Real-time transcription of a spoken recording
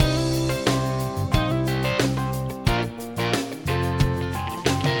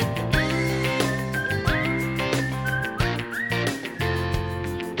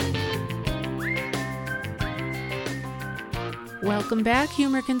Welcome back,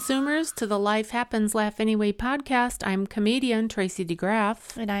 humor consumers, to the Life Happens, Laugh Anyway podcast. I'm comedian Tracy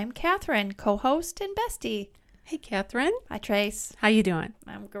DeGraff. And I'm Catherine, co-host and bestie. Hey, Catherine. Hi, Trace. How you doing?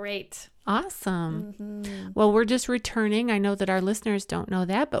 I'm great. Awesome. Mm-hmm. Well, we're just returning. I know that our listeners don't know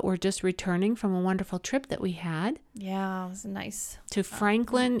that, but we're just returning from a wonderful trip that we had. Yeah, it was nice. To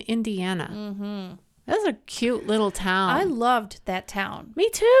Franklin, Indiana. Mm-hmm. That was a cute little town. I loved that town. Me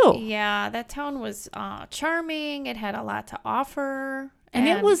too. Yeah, that town was charming. It had a lot to offer. And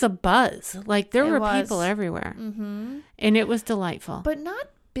it was a buzz. Like, there were was. people everywhere. Mm-hmm. And it was delightful. But not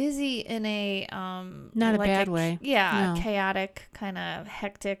busy in a... Not a bad way. Yeah, No. chaotic, kind of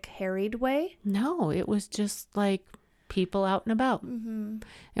hectic, harried way. No, it was just like people out and about. Mm-hmm.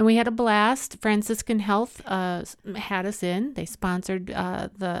 And we had a blast. Franciscan Health had us in. They sponsored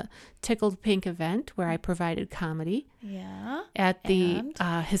the Tickled Pink event where I provided comedy Yeah. at the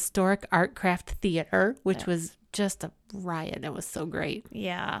And? Historic Art Craft Theater, which Yeah. was just a riot. It was so great.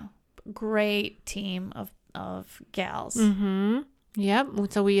 Yeah. Great team of gals. Mm-hmm. Yep.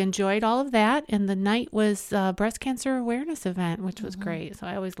 So we enjoyed all of that. And the night was breast cancer awareness event, which was great. So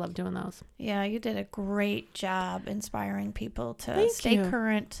I always love doing those. Yeah, you did a great job inspiring people to Thank stay you.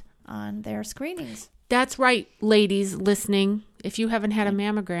 current on their screenings. That's right, ladies listening. If you haven't had a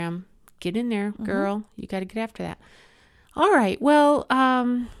mammogram, get in there, girl. You got to get after that. All right. Well,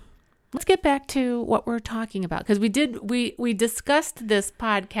 let's get back to what we're talking about, because we discussed this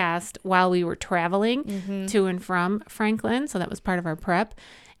podcast while we were traveling to and from Franklin, so that was part of our prep.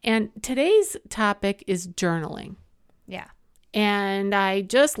 And today's topic is journaling. Yeah. And I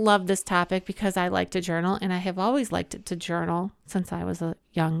just love this topic because I like to journal, and I have always liked to journal since I was a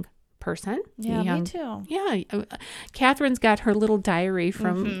young person. Yeah, Young- me too. Yeah, Catherine's got her little diary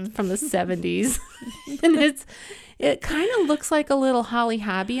from the 70s, and it kind of looks like a little Holly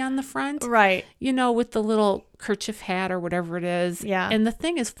Hobby on the front, Right. you know, with the little kerchief hat or whatever it is. Yeah. And the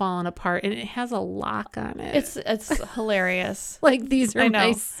thing is falling apart, and it has a lock on it. It's hilarious. like, these are I my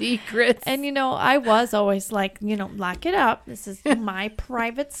know. secrets. And, I was always like, lock it up. This is my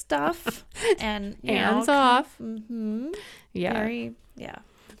private stuff. And, Hands off. Mm-hmm. Yeah. Very, yeah.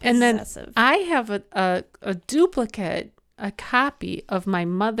 And then possessive. I have a duplicate, a copy of my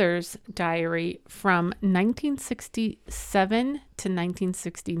mother's diary from 1967 to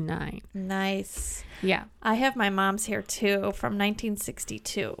 1969. Nice. Yeah. I have my mom's here, too, from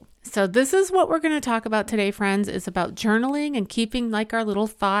 1962. So this is what we're going to talk about today, friends, is about journaling and keeping like our little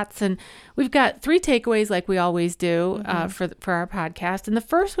thoughts. And we've got 3 takeaways like we always do for our podcast. And the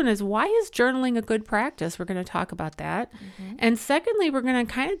first one is, why is journaling a good practice? We're going to talk about that. And secondly, we're going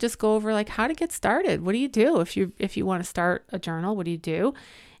to kind of just go over like how to get started. What do you do if you want to start a journal? What do you do?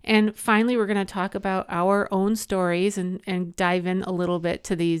 And finally, we're going to talk about our own stories and dive in a little bit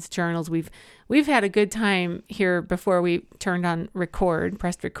to these journals. We've had a good time here before we turned on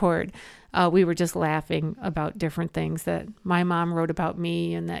pressed record. We were just laughing about different things that my mom wrote about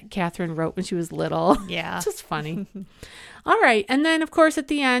me and that Catherine wrote when she was little. Yeah. Just funny. All right. And then, of course, at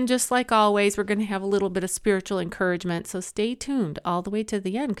the end, just like always, we're going to have a little bit of spiritual encouragement. So stay tuned all the way to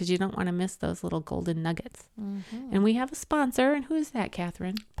the end because you don't want to miss those little golden nuggets. And we have a sponsor. And who is that,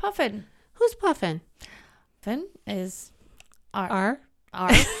 Catherine? Puffin. Who's Puffin? Puffin is our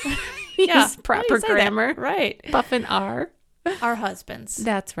R? Yeah, Use proper grammar. Right. Puffin R. Our husbands,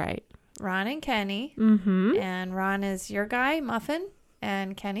 That's right. Ron and Kenny. Mm-hmm. And Ron is your guy, Muffin,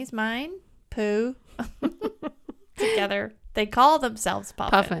 and Kenny's mine, Pooh. Together, they call themselves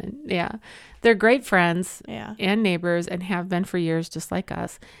Puffin. Puffin. Yeah. They're great friends Yeah. and neighbors and have been for years, just like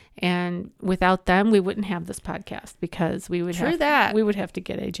us. And without them, we wouldn't have this podcast because we would True that. we would have to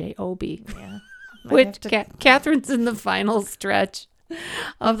get a JOB, Yeah. Might which have to- Catherine's in the final stretch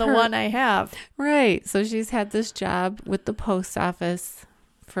of the her- one I have. Right. So she's had this job with the post office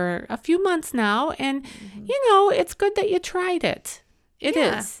for a few months now. And, it's good that you tried it. It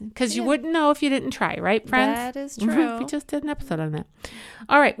Yeah. is. Because you Yeah. wouldn't know if you didn't try, right, friends? That is true. We just did an episode on that.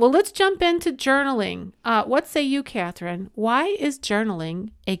 All right. Well, let's jump into journaling. What say you, Catherine? Why is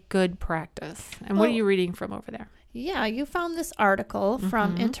journaling a good practice? And what are Well- you reading from over there? Yeah, you found this article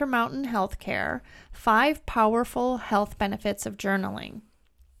from Intermountain Healthcare, 5 powerful health benefits of journaling.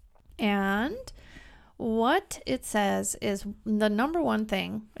 And what it says is the number one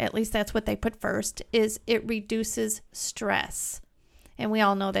thing, at least that's what they put first, is it reduces stress. And we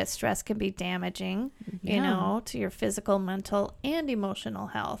all know that stress can be damaging, to your physical, mental, and emotional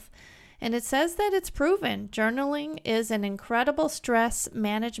health. And it says that it's proven journaling is an incredible stress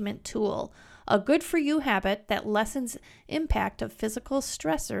management tool, a good for you habit that lessens impact of physical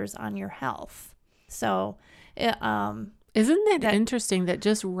stressors on your health. So, Isn't that interesting that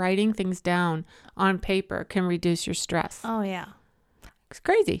just writing things down on paper can reduce your stress? oh yeah. It's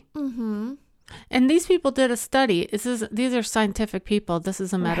crazy. Mm-hmm. And these people did a study. These are scientific people. This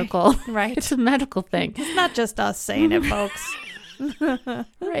is a medical, Right. It's a medical thing. It's not just us saying it, folks. Right.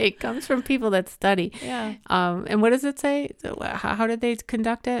 It comes from people that study. Yeah. And what does it say? How did they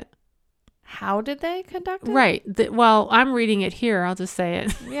conduct it? How did they conduct it? Right. Well, I'm reading it here. I'll just say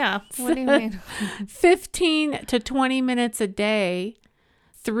it. Yeah. What do you mean? 15 to 20 minutes a day,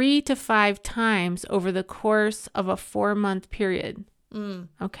 3 to 5 times over the course of a 4-month period.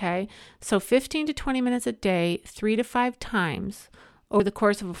 Okay. So 15 to 20 minutes a day, 3 to 5 times over the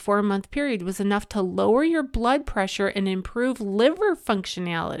course of a 4-month period was enough to lower your blood pressure and improve liver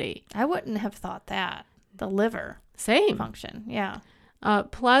functionality. I wouldn't have thought that. The liver Same. function. Yeah.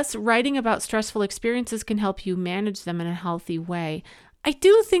 Plus, writing about stressful experiences can help you manage them in a healthy way. I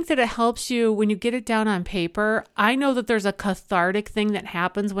do think that it helps you when you get it down on paper. I know that there's a cathartic thing that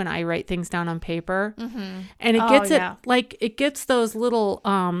happens when I write things down on paper. Mm-hmm. And it gets those little,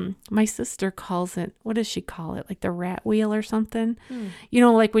 my sister calls it, what does she call it? Like the rat wheel or something? You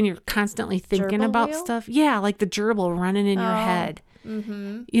know, like when you're constantly thinking Gerbil about wheel? stuff. Yeah, like the gerbil running in your head.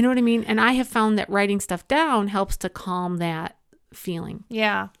 Mm-hmm. You know what I mean? And I have found that writing stuff down helps to calm that feeling.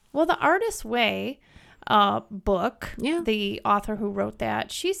 Yeah. Well, The Artist's Way book, Yeah. the author who wrote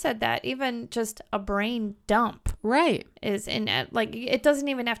that, she said that even just a brain dump Right. is like, it doesn't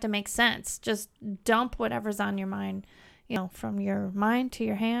even have to make sense. Just dump whatever's on your mind, from your mind to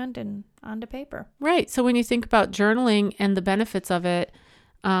your hand and onto paper. Right. So when you think about journaling and the benefits of it,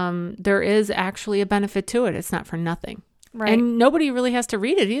 there is actually a benefit to it. It's not for nothing. Right. And nobody really has to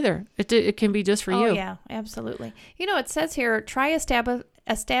read it either. It can be just for you. Oh, yeah, absolutely. It says here, try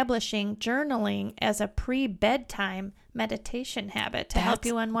establishing journaling as a pre-bedtime meditation habit to help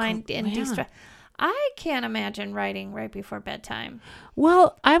you unwind and de-stress. I can't imagine writing right before bedtime.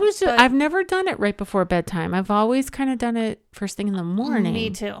 Well, I've never done it right before bedtime. I've always kind of done it first thing in the morning.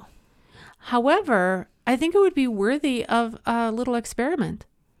 Me too. However, I think it would be worthy of a little experiment.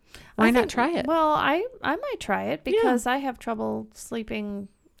 Why not try it? Well, I might try it because I have trouble sleeping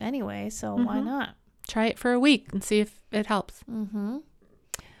anyway, so why not? Try it for a week and see if it helps. Mm-hmm.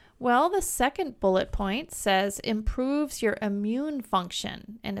 Well, the second bullet point says improves your immune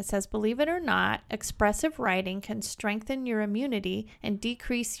function. And it says, believe it or not, expressive writing can strengthen your immunity and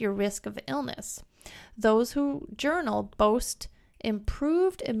decrease your risk of illness. Those who journal boast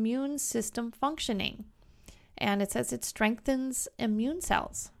improved immune system functioning. And it says it strengthens immune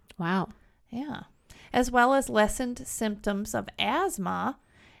cells. Wow. Yeah. As well as lessened symptoms of asthma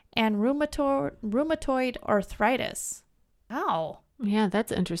and rheumatoid arthritis. Wow. Yeah,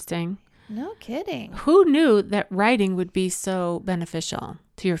 that's interesting. No kidding. Who knew that writing would be so beneficial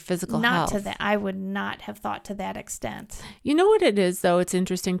to your physical health? Not to that. I would not have thought to that extent. You know what it is, though? It's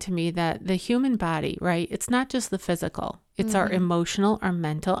interesting to me that the human body, right? It's not just the physical. It's our emotional, our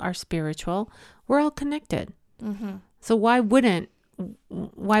mental, our spiritual. We're all connected. Mm-hmm. So why wouldn't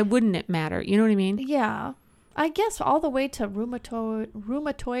it matter? You know what I mean? Yeah. I guess all the way to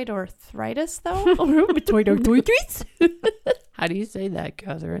rheumatoid arthritis, though. Rheumatoid arthritis. How do you say that,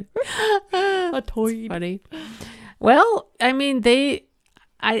 Catherine? Toid. Funny. Well, I mean,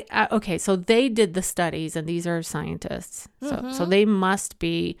 okay, so they did the studies, and these are scientists. So they must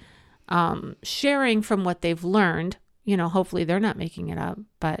be sharing from what they've learned. Hopefully they're not making it up,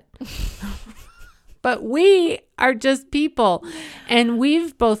 but we are just people, and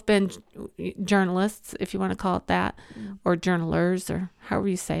we've both been journalists, if you want to call it that, or journalers, or however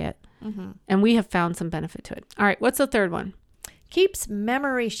you say it. Mm-hmm. And we have found some benefit to it. All right, what's the third one? Keeps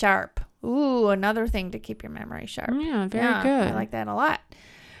memory sharp. Ooh, another thing to keep your memory sharp. Yeah, very good. I like that a lot.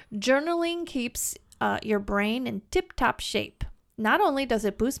 Journaling keeps your brain in tip-top shape. Not only does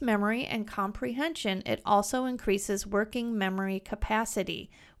it boost memory and comprehension, it also increases working memory capacity,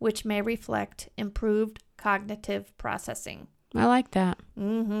 which may reflect improved cognitive processing. I like that.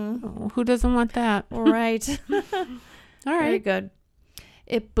 Mm-hmm. Who doesn't want that? Right. All right. Very good.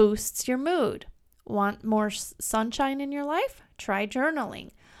 It boosts your mood. Want more sunshine in your life? Try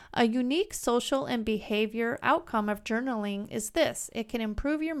journaling. A unique social and behavior outcome of journaling is this. It can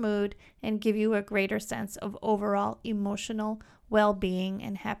improve your mood and give you a greater sense of overall emotional well-being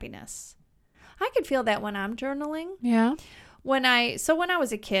and happiness. I can feel that when I'm journaling. Yeah. When I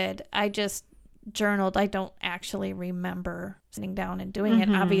was a kid, I just journaled. I don't actually remember sitting down and doing it.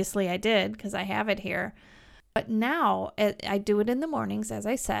 Obviously I did because I have it here. But now I do it in the mornings, as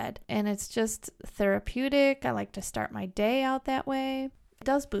I said, and it's just therapeutic. I like to start my day out that way. It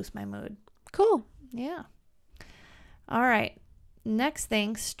does boost my mood. Cool. Yeah. All right. Next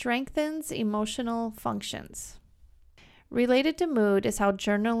thing, strengthens emotional functions. Related to mood is how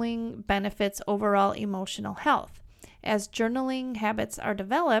journaling benefits overall emotional health. As journaling habits are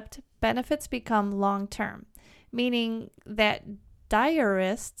developed, benefits become long-term, meaning that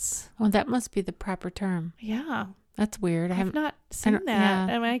diarists... Oh, that must be the proper term. Yeah. That's weird. I've not seen that. Yeah.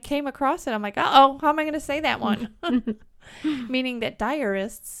 And when I came across it, I'm like, uh-oh, how am I going to say that one? Meaning that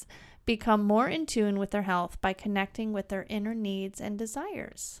diarists become more in tune with their health by connecting with their inner needs and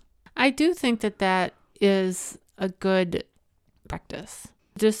desires. I do think that that is a good practice.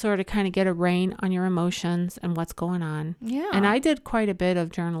 Just sort of kind of get a rein on your emotions and what's going on. Yeah. And I did quite a bit of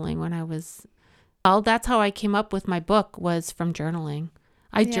journaling when I was... Well, that's how I came up with my book, was from journaling.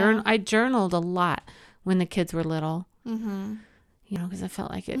 I journaled a lot when the kids were little. Mm-hmm. You know, because I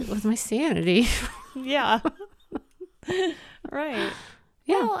felt like it was my sanity. Yeah. Right.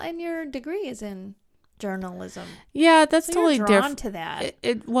 Yeah. Well, and your degree is in journalism. Yeah, that's So totally you're drawn different. to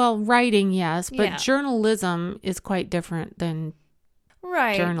that. Well, writing, yes, but Yeah. journalism is quite different than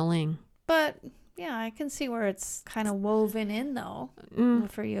Right. journaling. But yeah, I can see where it's kind of woven in though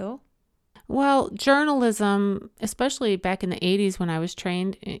for you. Well, journalism, especially back in the 80s when I was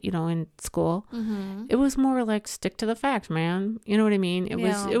trained, you know, in school, Mm-hmm. it was more like stick to the facts, man. You know what I mean? It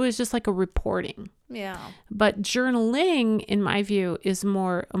was just like a reporting. Yeah. But journaling, in my view, is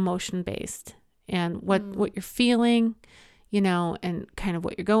more emotion based, and what you're feeling, you know, and kind of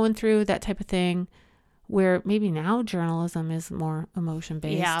what you're going through, that type of thing. Where maybe now journalism is more emotion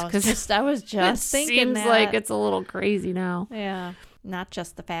based. Yeah, because I was just thinking seems that. like it's a little crazy now. Yeah. Not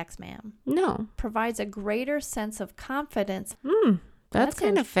just the facts, ma'am. No. Provides a greater sense of confidence. That's That's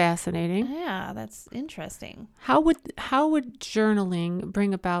kind of fascinating. Yeah, that's interesting. How would journaling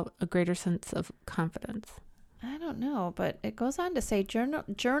bring about a greater sense of confidence? I don't know, but it goes on to say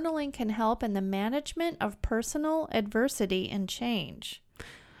journaling can help in the management of personal adversity and change.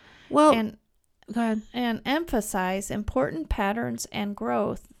 Well, And go ahead. and emphasize important patterns and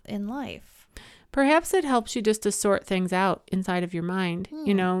growth in life. Perhaps it helps you just to sort things out inside of your mind,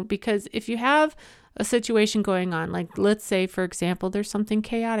 you know, because if you have a situation going on, like let's say, for example, there's something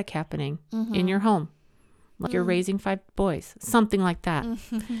chaotic happening in your home, like you're raising 5 boys, something like that.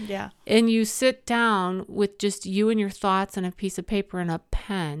 Yeah. And you sit down with just you and your thoughts and a piece of paper and a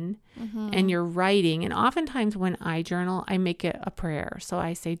pen and you're writing. And oftentimes when I journal, I make it a prayer. So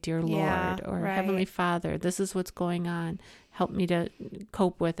I say, Dear Yeah, Lord, or right. Heavenly Father, this is what's going on. Help me to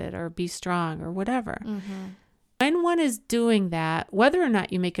cope with it or be strong or whatever. When one is doing that, whether or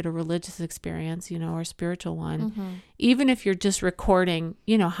not you make it a religious experience, you know, or a spiritual one, even if you're just recording,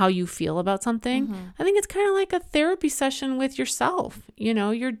 you know, how you feel about something, I think it's kind of like a therapy session with yourself. You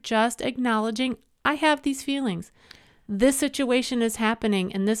know, you're just acknowledging, I have these feelings. This situation is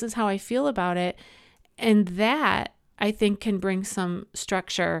happening and this is how I feel about it. And that, I think, can bring some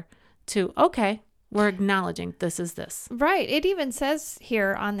structure to, okay, we're acknowledging this is this. Right. It even says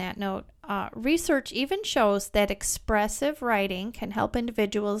here on that note, research even shows that expressive writing can help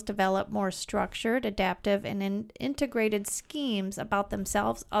individuals develop more structured, adaptive, and integrated schemes about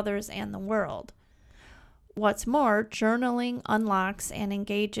themselves, others, and the world. What's more, journaling unlocks and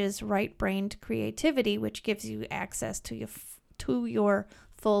engages right-brained creativity, which gives you access to your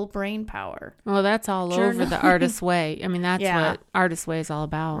full brain power. Well, that's all over the Artist's Way. I mean, that's Yeah. what Artist's Way is all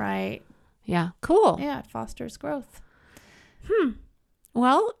about. Right. Yeah. Cool. Yeah, it fosters growth.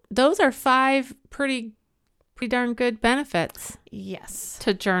 Well, those are 5 pretty darn good benefits Yes.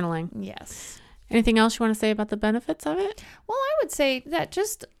 to journaling. Yes. Anything else you want to say about the benefits of it? Well, I would say that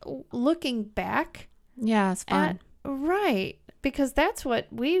just looking back Yeah, it's fun. right, because that's what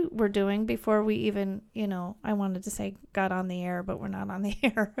we were doing before we even, you know, I wanted to say got on the air, but we're not on the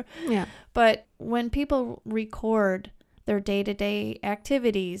air. Yeah. But when people record their day-to-day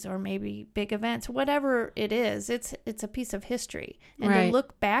activities or maybe big events, whatever it is, it's a piece of history. And Right. to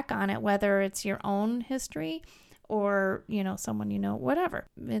look back on it, whether it's your own history or, you know, someone you know, whatever,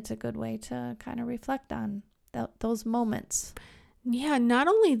 it's a good way to kind of reflect on those moments. Yeah, not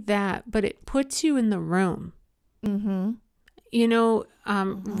only that, but it puts you in the room. Mm-hmm. You know,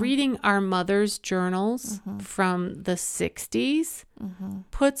 reading our mother's journals from the 60s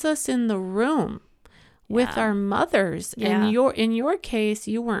puts us in the room with Yeah. our mothers. Yeah. And in your case,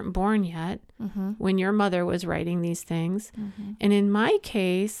 you weren't born yet when your mother was writing these things. And in my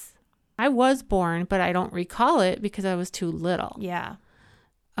case, I was born, but I don't recall it because I was too little. Yeah.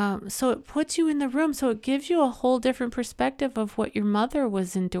 So it puts you in the room. So it gives you a whole different perspective of what your mother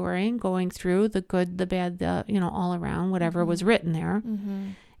was enduring, going through, the good, the bad, the, you know, all around, whatever was written there.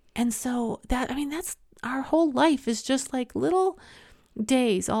 And so that's our whole life is just like little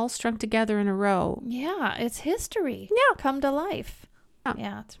days all strung together in a row. Yeah, it's history. Yeah. Come to life. Yeah.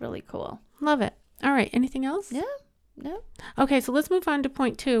 Yeah, it's really cool. Love it. All right. Anything else? Yeah. No. Okay. So let's move on to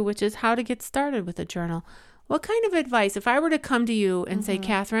point 2, which is how to get started with a journal. What kind of advice, if I were to come to you and say,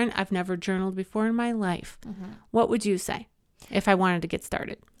 Catherine, I've never journaled before in my life, what would you say if I wanted to get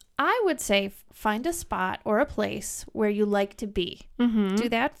started? I would say find a spot or a place where you like to be. Do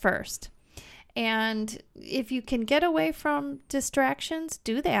that first. And if you can get away from distractions,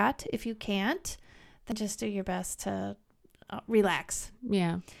 do that. If you can't, then just do your best to relax.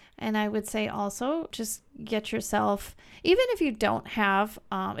 Yeah. And I would say also just get yourself, even if you don't have,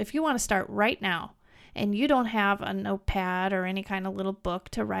 if you want to start right now and you don't have a notepad or any kind of little book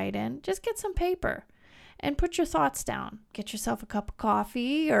to write in, just get some paper and put your thoughts down. Get yourself a cup of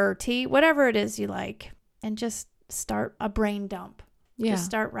coffee or tea, whatever it is you like, and just start a brain dump. Yeah. Just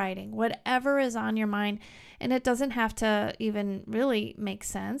start writing whatever is on your mind. And it doesn't have to even really make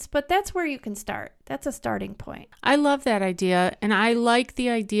sense, but that's where you can start. That's a starting point. I love that idea. And I like the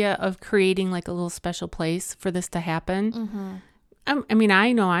idea of creating like a little special place for this to happen. I mean,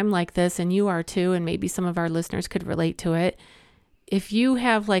 I know I'm like this and you are too. And maybe some of our listeners could relate to it. If you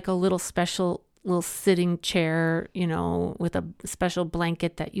have like a little special little sitting chair, you know, with a special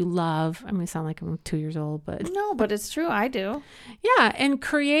blanket that you love. I mean, I sound like I'm 2 years old, but no, but it's true. I do. Yeah. And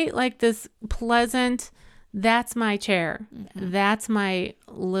create like this pleasant, that's my chair. That's my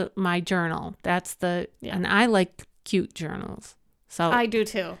journal. That's and I like cute journals. So I do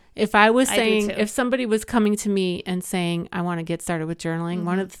too. If I was saying, if somebody was coming to me and saying, I want to get started with journaling,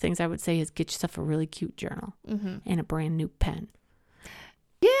 one of the things I would say is get yourself a really cute journal and a brand new pen.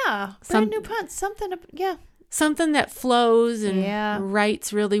 Yeah, brand new pen, something that flows and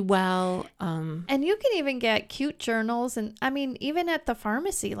writes really well. And you can even get cute journals, and I mean, even at the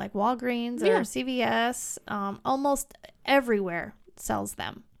pharmacy, like Walgreens or CVS, almost everywhere sells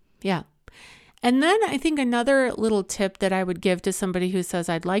them. Yeah. And then I think another little tip that I would give to somebody who says,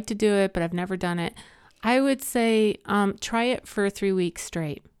 I'd like to do it, but I've never done it. I would say, try it for 3 weeks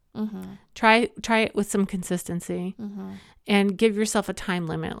straight. Try it with some consistency. And give yourself a time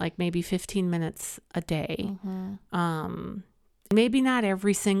limit, like maybe 15 minutes a day. Maybe not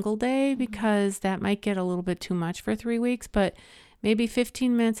every single day because that might get a little bit too much for 3 weeks, but maybe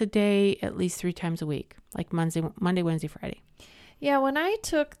 15 minutes a day, at least 3 times a week, like Monday, Wednesday, Friday. Yeah, when I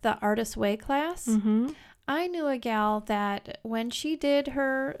took the Artist Way class, I knew a gal that when she did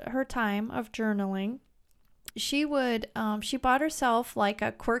her time of journaling, she would, she bought herself like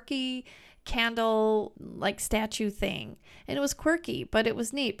a quirky candle like statue thing, and it was quirky, but it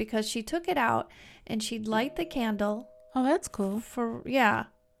was neat because she took it out and she'd light the candle. Oh, that's cool.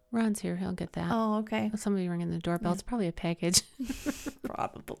 Ron's here, he'll get that. Oh, okay. Somebody ringing the doorbell. It's probably a package.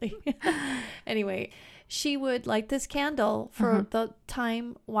 Probably. Anyway, she would light this candle for the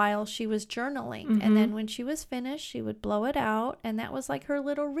time while she was journaling, and then when she was finished, she would blow it out, and that was like her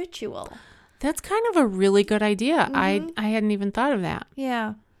little ritual. That's kind of a really good idea. I hadn't even thought of that.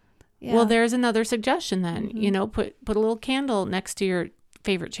 Yeah. Well, there's another suggestion then. You know, put a little candle next to your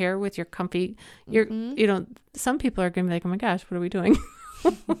favorite chair with your comfy. You know, some people are going to be like, "Oh my gosh, what are we doing?"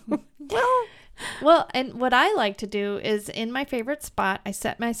 Well, and what I like to do is in my favorite spot, I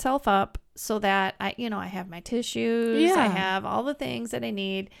set myself up so that I have my tissues, I have all the things that I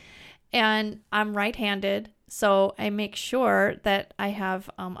need, and I'm right-handed. So I make sure that I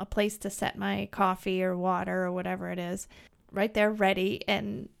have a place to set my coffee or water or whatever it is right there ready,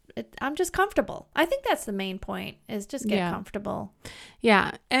 and I'm just comfortable. I think that's the main point, is just get comfortable.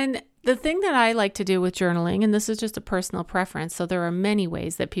 Yeah. And the thing that I like to do with journaling, and this is just a personal preference, so there are many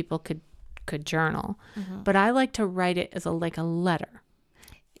ways that people could journal, but I like to write it as like a letter.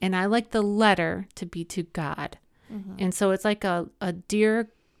 And I like the letter to be to God. And so it's like a dear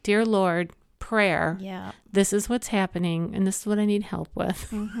Lord prayer. Yeah. This is what's happening and this is what I need help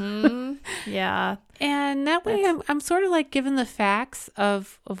with. Yeah. And that way I'm sort of like giving the facts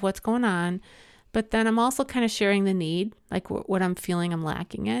of what's going on, but then I'm also kind of sharing the need, like what I'm feeling I'm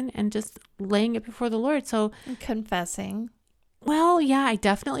lacking in, and just laying it before the Lord. So confessing. Well, yeah, I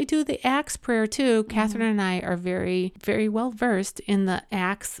definitely do the Acts prayer too. Catherine and I are very, very well versed in the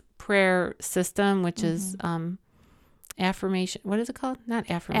Acts prayer system, which is affirmation. What is it called? Not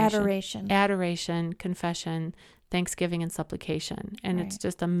affirmation. Adoration, confession, thanksgiving, and supplication. And it's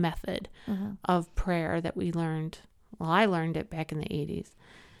just a method of prayer that we learned. Well, I learned it back in the 80s.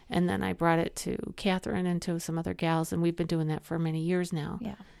 And then I brought it to Catherine and to some other gals, and we've been doing that for many years now.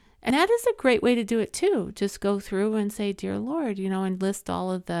 Yeah. And that is a great way to do it too. Just go through and say, Dear Lord, and list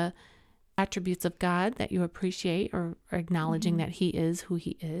all of the attributes of God that you appreciate, or acknowledging that he is who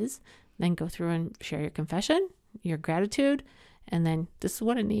he is. Then go through and share your confession, your gratitude, And then this is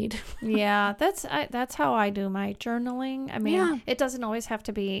what I need. Yeah, that's how I do my journaling. I mean, Yeah. it doesn't always have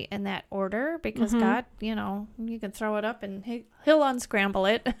to be in that order because Mm-hmm. God, you can throw it up and he'll unscramble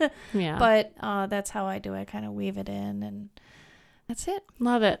it. Yeah. But that's how I do it. I kind of weave it in, and that's it.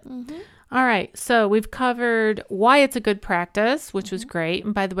 Love it. Mm-hmm. All right. So we've covered why it's a good practice, which was great.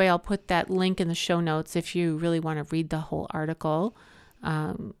 And by the way, I'll put that link in the show notes if you really want to read the whole article.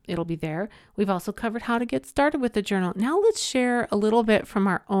 It'll be there. We've also covered how to get started with the journal. Now let's share a little bit from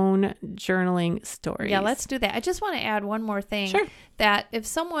our own journaling stories. Yeah, let's do that. I just want to add one more thing. Sure. That if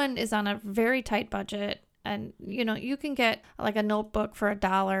someone is on a very tight budget, and you can get like a notebook for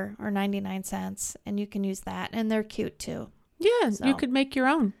 $1 or 99 cents, and you can use that, and they're cute too. Yeah, So- you could make your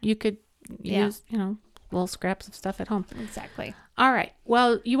own. You could Yeah. use, little scraps of stuff at home. Exactly. All right.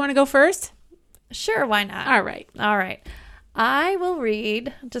 Well, you want to go first? Sure, why not? All right. All right. I will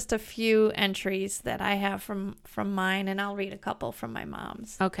read just a few entries that I have from mine, and I'll read a couple from my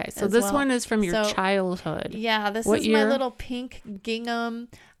mom's. Okay. So As this well. one is from your So- childhood. Yeah, this What is my year? little pink gingham.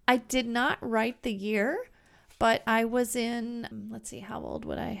 I did not write the year, but I was in, let's see, how old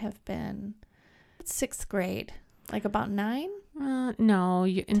would I have been? 6th grade, like about 9? No,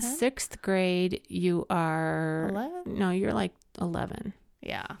 in 10? 6th grade, you are... 11? No, you're like 11.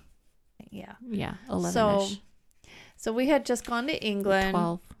 Yeah. Yeah. Yeah, 11-ish. So we had just gone to England.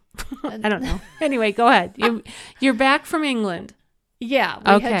 12. And- I don't know. Anyway, go ahead. You're back from England. Yeah,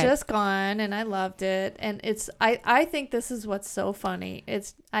 we Okay. had just gone, and I loved it. And I think this is what's so funny.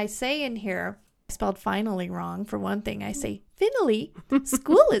 I say in here, I spelled finally wrong for one thing. I say finally,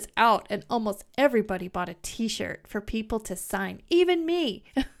 school is out, and almost everybody bought a T-shirt for people to sign, even me.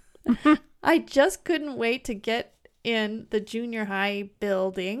 I just couldn't wait to get in the junior high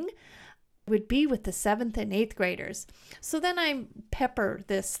building. Would be with the 7th and 8th graders. So then I pepper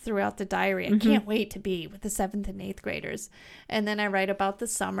this throughout the diary. I can't wait to be with the 7th and 8th graders. And then I write about the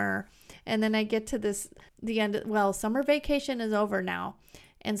summer. And then I get to the end. Summer vacation is over now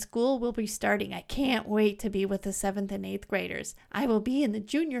and school will be starting. I can't wait to be with the 7th and 8th graders. I will be in the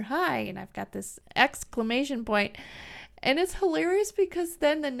junior high. And I've got this exclamation point. And it's hilarious because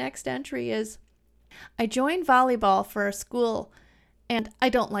then the next entry is, I joined volleyball for a school. And I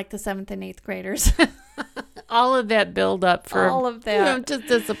don't like the 7th and 8th graders. All of that build up for All of that. just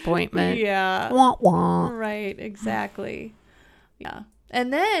disappointment. Yeah. Wah, wah. Right. Exactly. Yeah.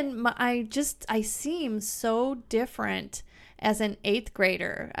 And then I seem so different as an 8th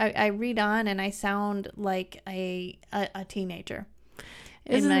grader. I read on and I sound like a teenager.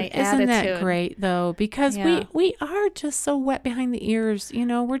 Isn't that attitude. great though? Because Yeah. we are just so wet behind the ears.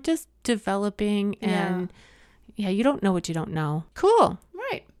 We're just developing and yeah, you don't know what you don't know. Cool.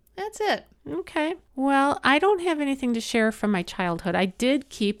 Right. That's it. Okay. Well, I don't have anything to share from my childhood. I did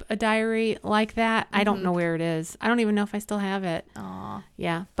keep a diary like that. I don't know where it is. I don't even know if I still have it. Aw.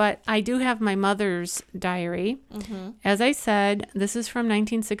 Yeah, but I do have my mother's diary. As I said, this is from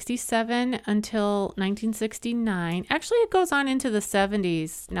 1967 until 1969. Actually, it goes on into the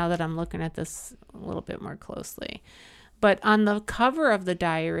 70s now that I'm looking at this a little bit more closely. But on the cover of the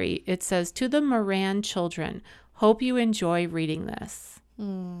diary, it says, "To the Moran children, hope you enjoy reading this."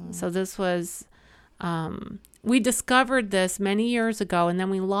 So this was, we discovered this many years ago, and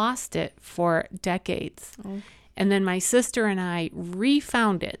then we lost it for decades. And then my sister and I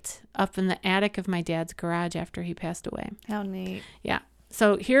refound it up in the attic of my dad's garage after he passed away. How neat. Yeah.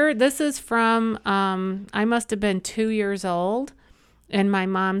 So here, this is from, I must have been 2 years old. And my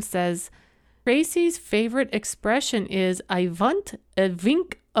mom says, Tracy's favorite expression is, "I want a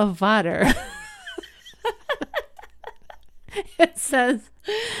wink of water." It says,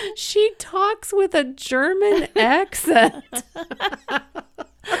 she talks with a German accent.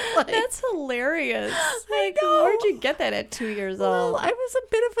 That's hilarious. I know. Where'd you get that at 2 years Well, old? I was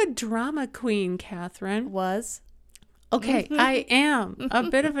a bit of a drama queen, Catherine. Was. Okay, I am a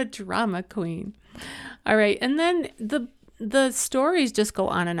bit of a drama queen. All right, and then the stories just go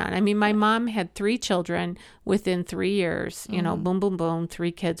on and on. I mean, my mom had 3 children within 3 years, boom, boom, boom,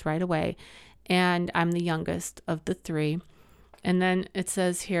 3 kids right away. And I'm the youngest of the 3. And then it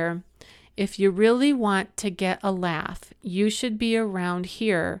says here, "If you really want to get a laugh, you should be around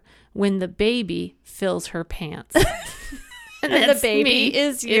here when the baby fills her pants." And the that's baby me.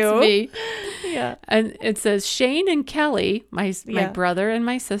 is you. It's me. Yeah. And it says, "Shane and Kelly, my Yeah. brother and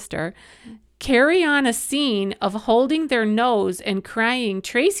my sister, carry on a scene of holding their nose and crying,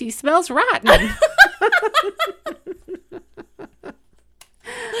 'Tracy smells rotten.'"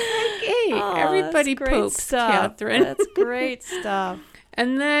 Okay, Oh, everybody that's great poops, stuff. Catherine. That's great stuff.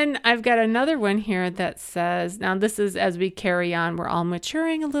 And then I've got another one here that says, now this is as we carry on, we're all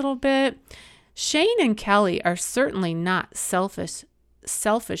maturing a little bit. Shane and Kelly are certainly not selfish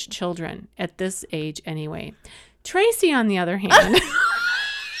children at this age anyway. Tracy, on the other hand,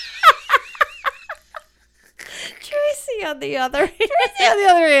 Tracy on the other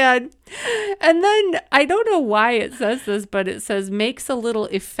hand, and then I don't know why it says this, but it says makes a little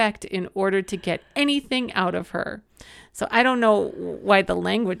effect in order to get anything out of her. So I don't know why the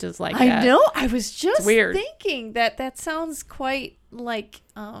language is like that. I know. I was just weird. thinking that sounds quite like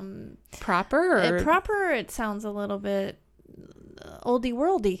proper. It sounds a little bit oldie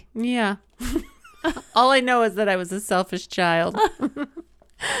worldy. Yeah. All I know is that I was a selfish child.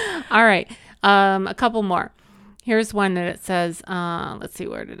 All right. A couple more. Here's one that it says, let's see,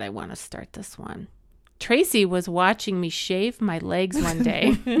 where did I want to start this one? Tracy was watching me shave my legs one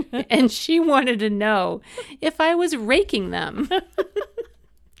day, and she wanted to know if I was raking them.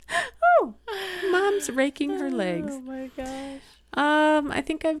 Oh, Mom's raking her legs. Oh, my gosh. I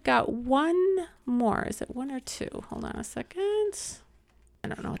think I've got one more. Is it one or two? Hold on a second. I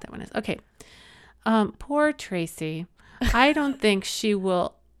don't know what that one is. Okay. Poor Tracy. I don't think she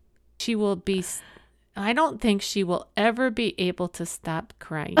will ever be able to stop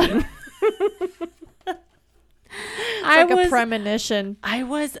crying. It's like a premonition. I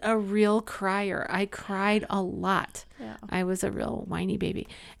was a real crier. I cried a lot. Yeah. I was a real whiny baby.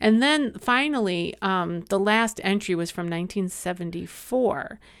 And then finally, the last entry was from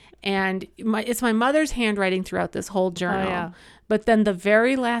 1974. And it's my mother's handwriting throughout this whole journal. Oh, yeah. But then the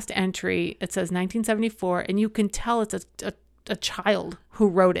very last entry, it says 1974, and you can tell it's a child who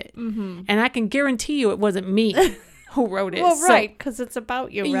wrote it. Mm-hmm. And I can guarantee you it wasn't me who wrote it. Well, right, because it's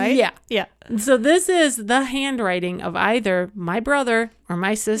about you, right? Yeah. Yeah. So this is the handwriting of either my brother or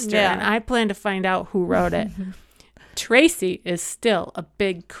my sister, and I plan to find out who wrote it. Tracy is still a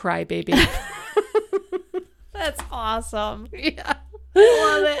big crybaby. That's awesome. Yeah. I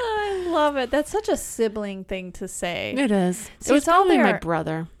love it. I love it. That's such a sibling thing to say. It is. So it was it's all probably there. my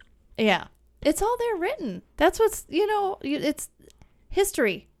brother. Yeah. It's all there written. That's what's, it's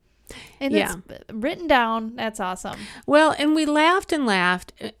history. And it's written down. That's awesome. Well, and we laughed and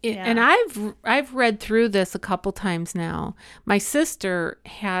laughed. And I've read through this a couple times now. My sister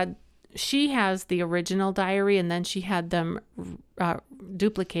has the original diary, and then she had them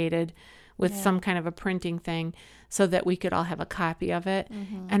duplicated with some kind of a printing thing so that we could all have a copy of it.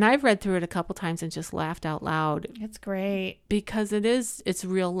 Mm-hmm. And I've read through it a couple times and just laughed out loud. It's great. Because it's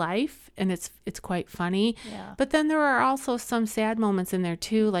real life, and it's quite funny. Yeah. But then there are also some sad moments in there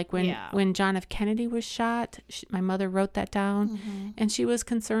too, like when John F. Kennedy was shot. My mother wrote that down, mm-hmm. and she was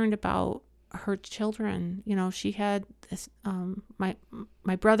concerned about her children. She had this. My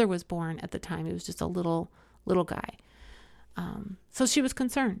brother was born at the time. He was just a little guy, so she was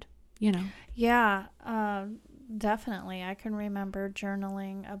concerned. Yeah. Definitely. I can remember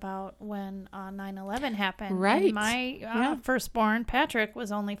journaling about when 9/11 happened. Right. And my firstborn, Patrick,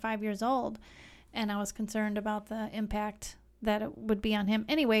 was only 5 years old, and I was concerned about the impact that it would be on him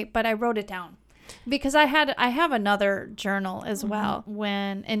anyway, but I wrote it down because I have another journal as well.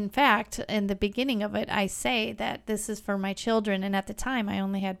 When, in fact, in the beginning of it, I say that this is for my children. And at the time, I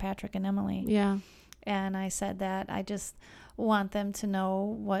only had Patrick and Emily. Yeah. And I said that I just want them to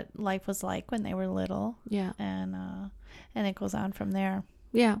know what life was like when they were little. Yeah. And it goes on from there.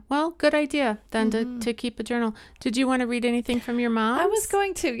 Yeah. Well, good idea then to keep a journal. Did you want to read anything from your mom? I was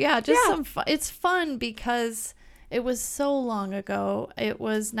going to. Yeah. Just some fun. It's fun because it was so long ago. It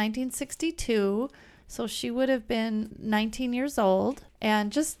was 1962. So she would have been 19 years old.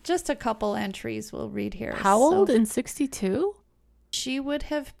 And just a couple entries we'll read here. How old in 62? She would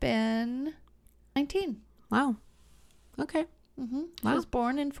have been 19. Wow. Okay. Mm-hmm. Wow. She was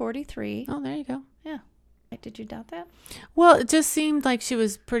born in 43. Oh, there you go. Yeah. Did you doubt that? Well, it just seemed like she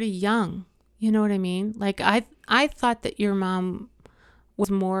was pretty young. You know what I mean? Like I thought that your mom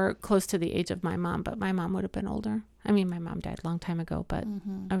was more close to the age of my mom, but my mom would have been older. I mean, my mom died a long time ago, but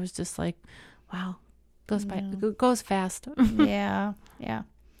I was just like, wow, goes fast. Yeah. Yeah.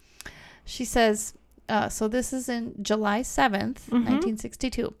 She says, so this is in July 7th,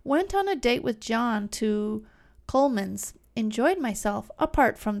 1962. Went on a date with John to Coleman's. Enjoyed myself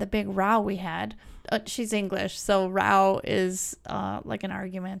apart from the big row we had. She's English, so row is like an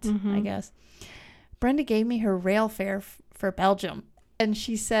argument, I guess. Brenda gave me her rail fare for Belgium. And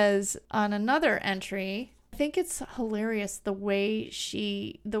she says on another entry, I think it's hilarious the way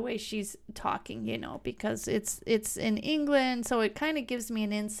she's talking, because it's in England, so it kind of gives me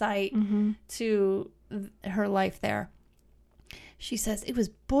an insight to her life there. She says, it was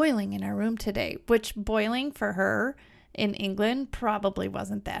boiling in our room today, which boiling for her in England probably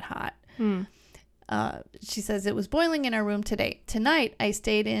wasn't that hot. She says, it was boiling in our room today. Tonight, I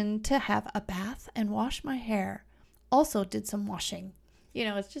stayed in to have a bath and wash my hair. Also did some washing. You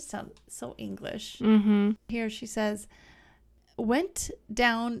know, it just sounds so English. Mm-hmm. Here she says, went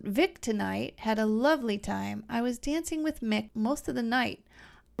down Vic tonight. Had a lovely time. I was dancing with Mick most of the night.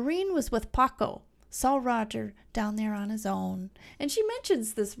 Maureen was with Paco. Saw Roger down there on his own. And she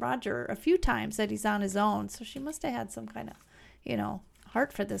mentions this Roger a few times, that he's on his own. So she must have had some kind of, you know,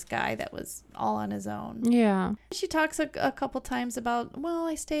 heart for this guy that was all on his own. Yeah. She talks a couple times about, well,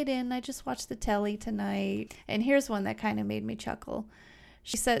 I stayed in. I just watched the telly tonight. And here's one that kind of made me chuckle.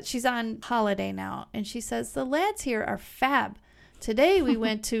 She said she's on holiday now. And she says, the lads here are fab. Today we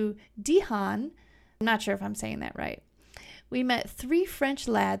went to Dijon. I'm not sure if I'm saying that right. We met 3 French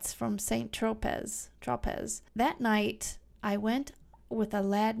lads from St. Tropez. That night, I went with a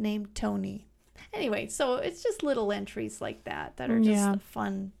lad named Tony. Anyway, so it's just little entries like that are just a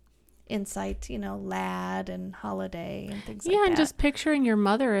fun insight, you know, lad and holiday and things like that. Yeah, and just picturing your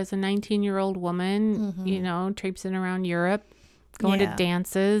mother as a 19-year-old woman, you know, traipsing around Europe, going to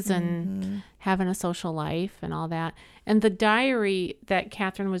dances and having a social life and all that. And the diary that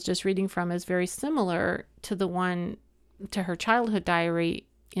Catherine was just reading from is very similar to the one, to her childhood diary,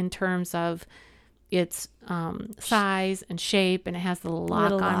 in terms of its size and shape, and it has the little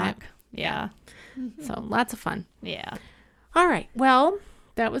lock on it. Yeah. So lots of fun. Yeah. All right. Well,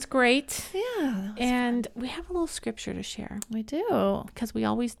 that was great. Yeah. And we have a little scripture to share. We do. Because we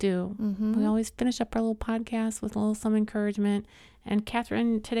always do. We always finish up our little podcast with a little some encouragement. And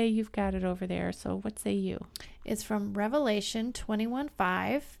Catherine, today you've got it over there. So what say you? It's from Revelation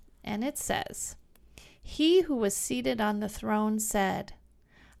 21:5, and it says, He who was seated on the throne said,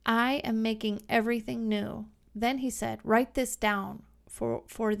 I am making everything new. Then he said, write this down,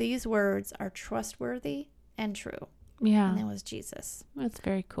 for these words are trustworthy and true. Yeah. And that was Jesus. That's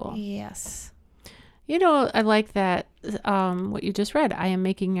very cool. Yes. You know, I like that, what you just read. I am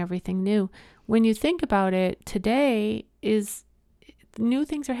making everything new. When you think about it, today is new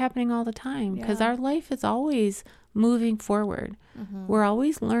things are happening all the time because our life is always moving forward. We're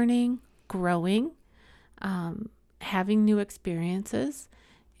always learning, growing, having new experiences.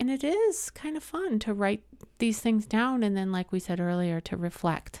 And it is kind of fun to write these things down and then, like we said earlier, to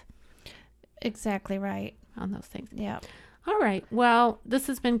reflect. Exactly right. On those things. Yeah. All right. Well, this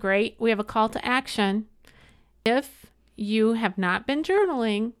has been great. We have a call to action. If you have not been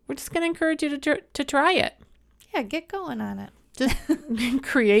journaling, we're just going to encourage you to try it. Yeah, get going on it. Just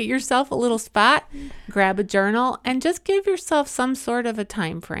create yourself a little spot, grab a journal, and just give yourself some sort of a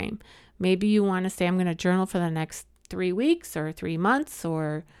time frame. Maybe you want to say, I'm going to journal for the next 3 weeks or 3 months,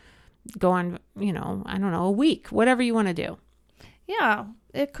 or go on, you know, I don't know, a week, whatever you want to do. Yeah,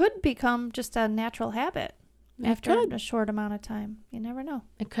 it could become just a natural habit after could. a short amount of time. You never know.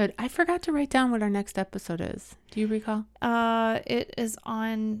 It could. I forgot to write down what our next episode is. Do you recall? It is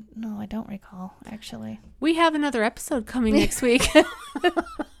on, no, I don't recall, actually. We have another episode coming next week.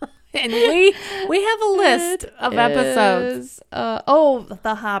 And we have a list of episodes.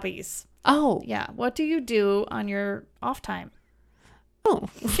 The hobbies. Oh. Yeah. What do you do on your off time? Oh.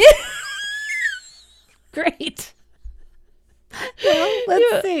 Great. Well,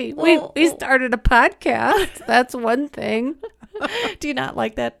 let's see. We started a podcast. That's one thing. Do you not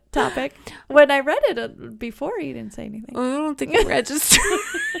like that topic? When I read it before, you didn't say anything. I don't think it registered.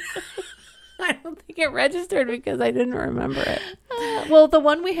 I don't think it registered because I didn't remember it. Well, the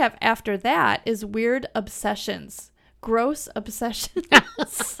one we have after that is weird obsessions. Gross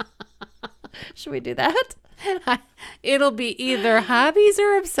obsessions. Should we do that? It'll be either hobbies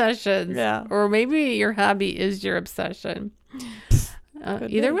or obsessions. Yeah. Or maybe your hobby is your obsession.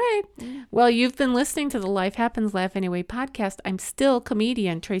 Either way. Well, you've been listening to the Life Happens, Laugh Anyway podcast. I'm still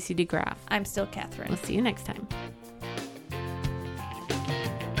comedian Tracy DeGraff. I'm still Catherine. We'll see you next time.